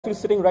He's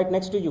sitting right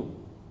next to you.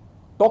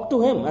 Talk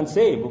to him and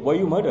say, were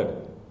you murdered?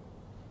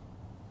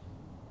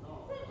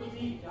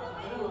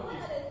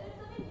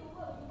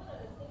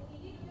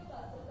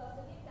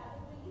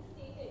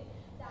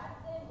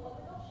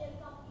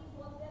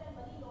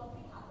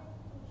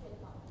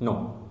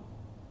 No.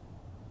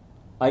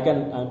 I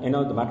can,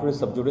 the matter is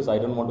sub judice. I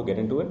don't want to get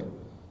into it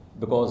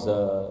because,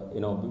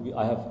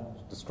 I have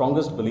the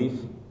strongest belief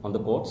on the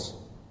courts,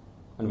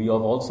 and we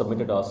have all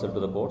submitted ourselves to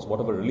the courts.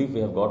 Whatever relief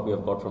we have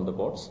got from the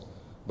courts.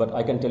 But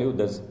I can tell you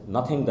there's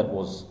nothing that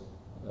was,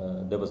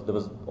 there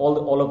was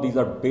all of these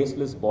are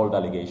baseless, bald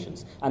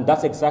allegations. And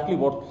that's exactly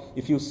what,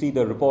 if you see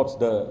the reports,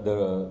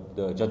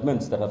 the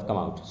judgments that have come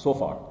out so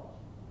far,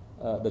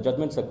 the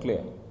judgments are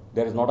clear.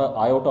 There is not an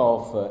iota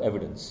of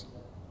evidence.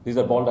 These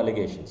are bald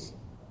allegations,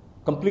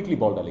 completely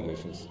bald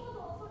allegations.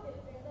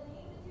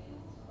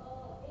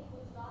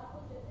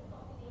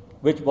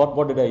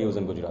 What did I use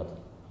in Gujarat?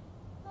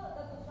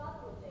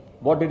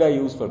 What did I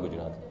use for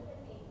Gujarat?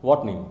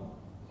 What name?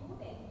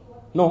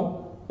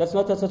 No, that's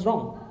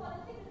wrong.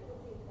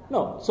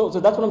 No, so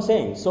that's what I'm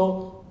saying.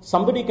 So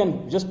somebody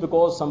can, just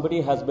because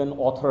somebody has been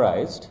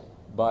authorized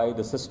by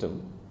the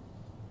system,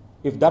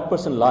 if that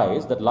person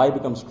lies, that lie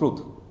becomes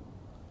truth.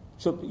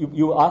 So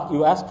you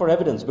ask for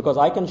evidence because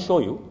I can show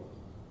you,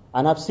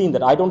 and I've seen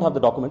that. I don't have the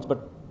documents,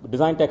 but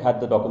Design Tech had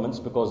the documents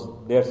because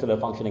they're still a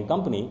functioning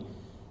company.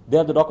 They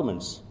have the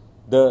documents.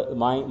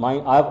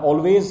 I've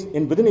always,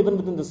 even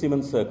within the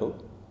Siemens circle,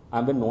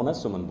 I've been known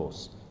as Suman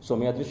Bose.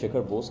 Somyadri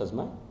Shekhar Bose is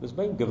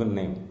my given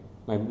name,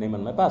 my name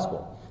on my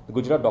passport. The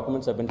Gujarat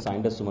documents have been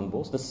signed as Suman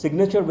Bose. The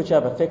signature which I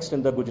have affixed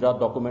in the Gujarat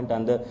document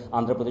and the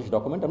Andhra Pradesh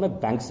document are my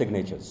bank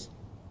signatures.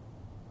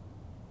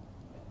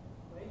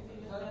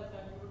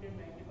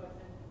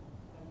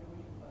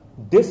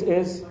 This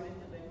is,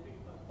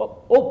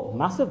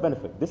 massive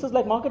benefit. This is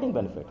like marketing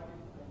benefit.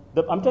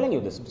 I'm telling you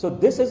this. So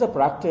this is a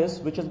practice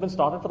which has been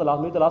started for the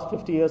last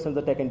 50 years since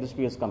the tech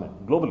industry has come in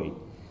globally.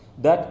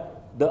 That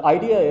the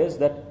idea is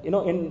that,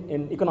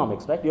 in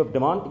economics, right, you have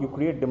demand, you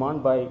create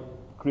demand by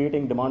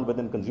creating demand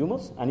within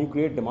consumers, and you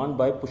create demand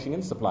by pushing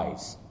in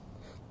supplies.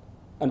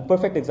 And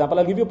perfect example,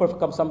 I'll give you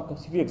some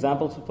few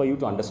examples for you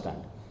to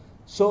understand.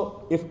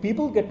 So if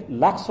people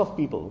lakhs of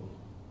people,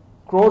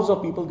 crores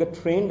of people get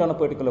trained on a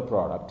particular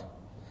product,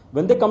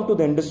 when they come to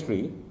the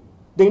industry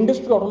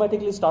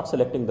automatically starts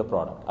selecting the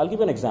product. I'll give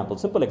you an example,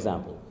 simple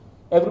example.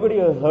 Everybody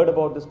has heard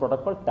about this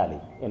product called Tally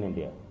in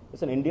India.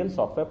 It's an Indian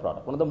software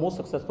product, one of the most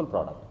successful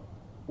products.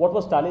 What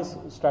was Tally's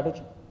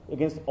strategy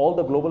against all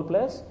the global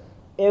players?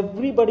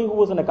 Everybody who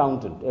was an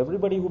accountant,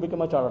 everybody who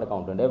became a chartered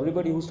accountant,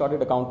 everybody who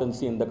started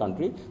accountancy in the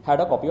country had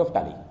a copy of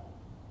Tally,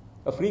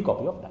 a free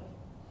copy of Tally.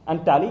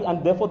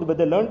 And therefore, when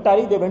they learned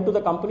Tally, they went to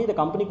the company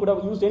could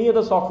have used any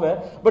other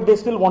software, but they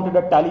still wanted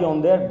a Tally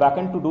on their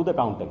backend to do the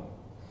accounting.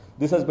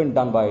 This has been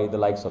done by the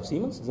likes of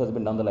Siemens, this has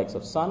been done by the likes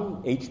of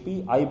Sun,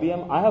 HP,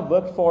 IBM. I have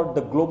worked for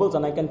the globals,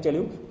 and I can tell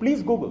you,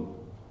 please Google.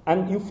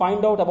 And you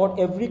find out about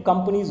every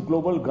company's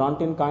global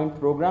grant-in-kind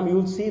program. You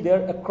will see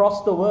there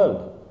across the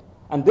world.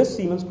 And this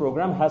Siemens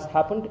program has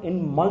happened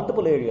in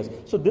multiple areas.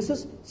 So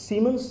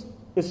Siemens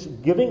is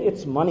giving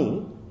its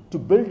money to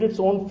build its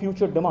own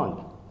future demand.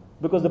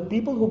 Because the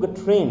people who get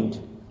trained,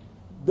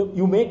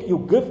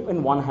 you give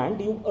in one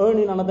hand, you earn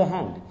in another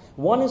hand.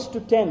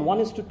 1:10,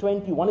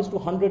 1:20,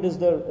 1:100 is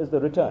the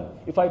return.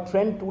 If I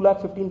train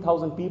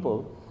 2,15,000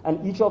 people,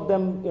 and each of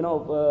them,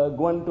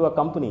 go into a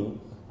company,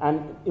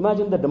 and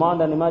imagine the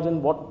demand and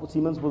imagine what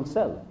Siemens will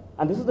sell.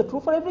 And this is the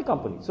truth for every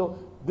company. So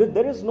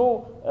there is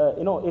no,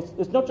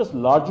 it's not just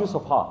large use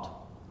of heart.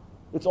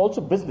 It's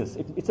also business.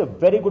 It's a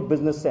very good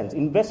business sense.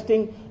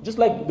 Investing, just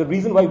like the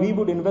reason why we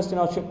would invest in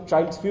our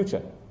child's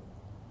future.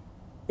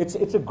 It's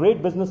a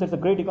great business, it's a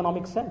great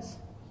economic sense.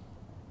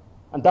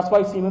 And that's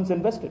why Siemens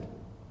invested.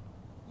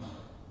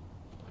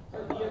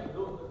 Sir, we have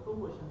two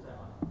questions I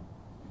want.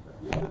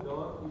 If you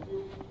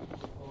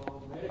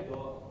made an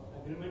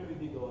agreement with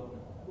the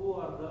government, who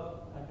are the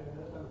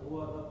contenders and who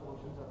are the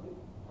portions of the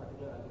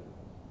particular agreement?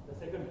 The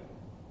second,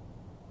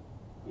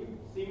 if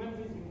Siemens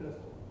is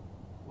interested,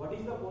 what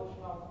is the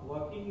portion of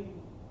working in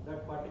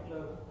that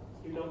particular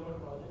skill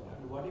development project,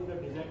 and what is the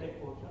design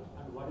tech portion,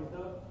 and what is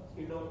the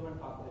skill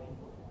development corporation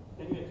portion?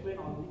 Can you explain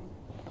all these?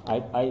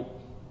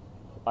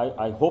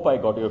 I hope I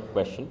got your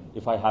question.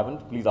 If I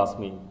haven't, please ask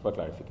me for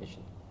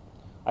clarification.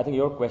 I think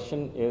your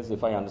question is,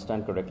 if I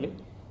understand correctly,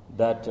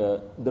 that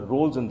the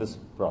roles in this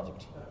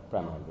project,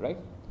 primarily, right?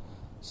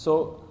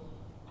 So,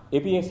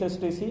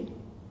 APSSTC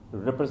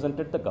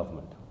represented the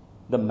government,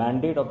 the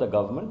mandate of the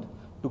government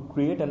to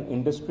create an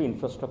industry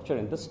infrastructure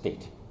in the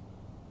state.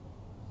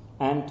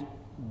 And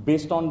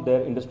based on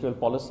their industrial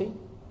policy,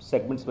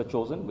 segments were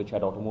chosen which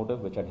had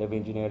automotive, which had heavy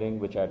engineering,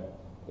 which had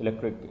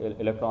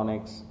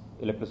electronics,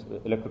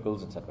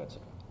 electricals, etc.,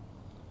 etc.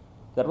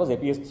 That was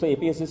APS. So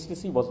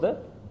APSSTC was the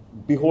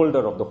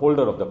holder of the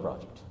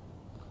project.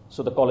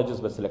 So the colleges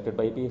were selected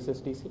by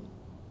APSSTC.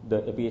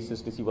 The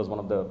APSSTC was one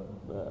of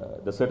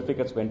the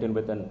certificates went in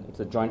with, and it's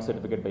a joint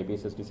certificate by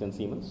APSSTC and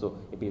Siemens. So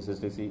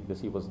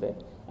APSSTC was there,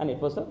 and it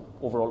was the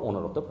overall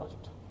owner of the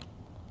project.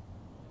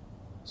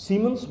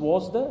 Siemens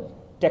was the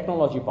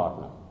technology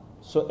partner.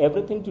 So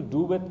everything to do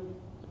with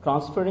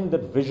transferring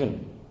that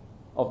vision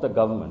of the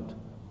government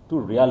to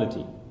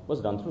reality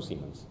was done through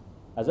Siemens.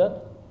 As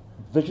a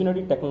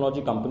visionary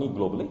technology company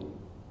globally,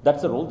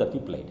 that's the role that we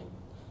played.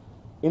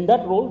 In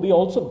that role, we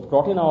also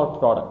brought in our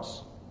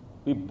products.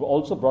 We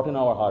also brought in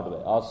our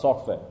hardware, our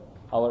software,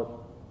 our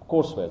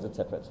coursewares,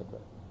 etc., etc.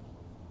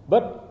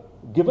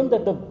 But given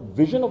that the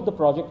vision of the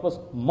project was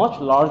much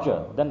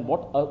larger than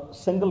what a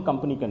single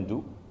company can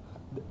do,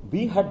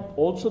 we had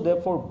also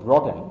therefore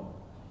brought in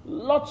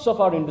lots of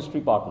our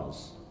industry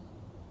partners.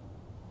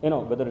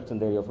 Whether it's in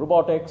the area of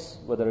robotics,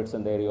 whether it's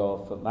in the area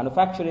of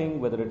manufacturing,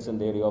 whether it's in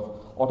the area of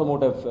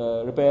automotive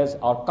repairs,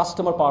 our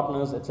customer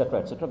partners,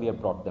 etc., we have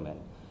brought them in.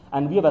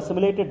 And we have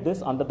assimilated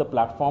this under the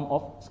platform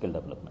of skill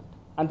development.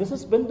 And this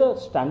has been the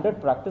standard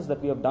practice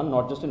that we have done,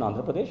 not just in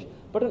Andhra Pradesh,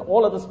 but in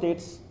all other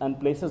states and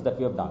places that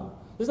we have done.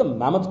 This is a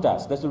mammoth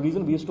task. That's the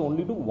reason we used to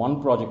only do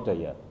one project a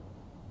year.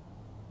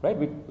 Right?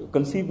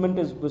 Conceivement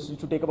was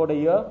to take about a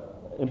year,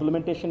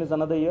 implementation is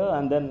another year,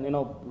 and then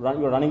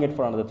you're running it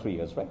for another 3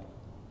 years, right?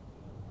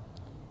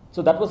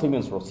 So that was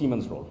Siemens'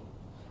 role.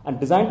 And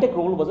design tech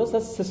role was as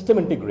a system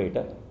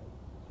integrator.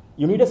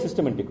 You need a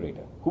system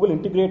integrator who will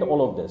integrate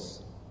all of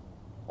this,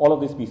 all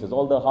of these pieces,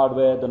 all the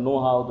hardware, the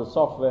know-how, the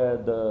software,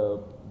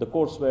 the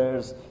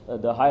coursewares,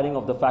 the hiring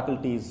of the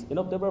faculties.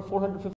 There were 450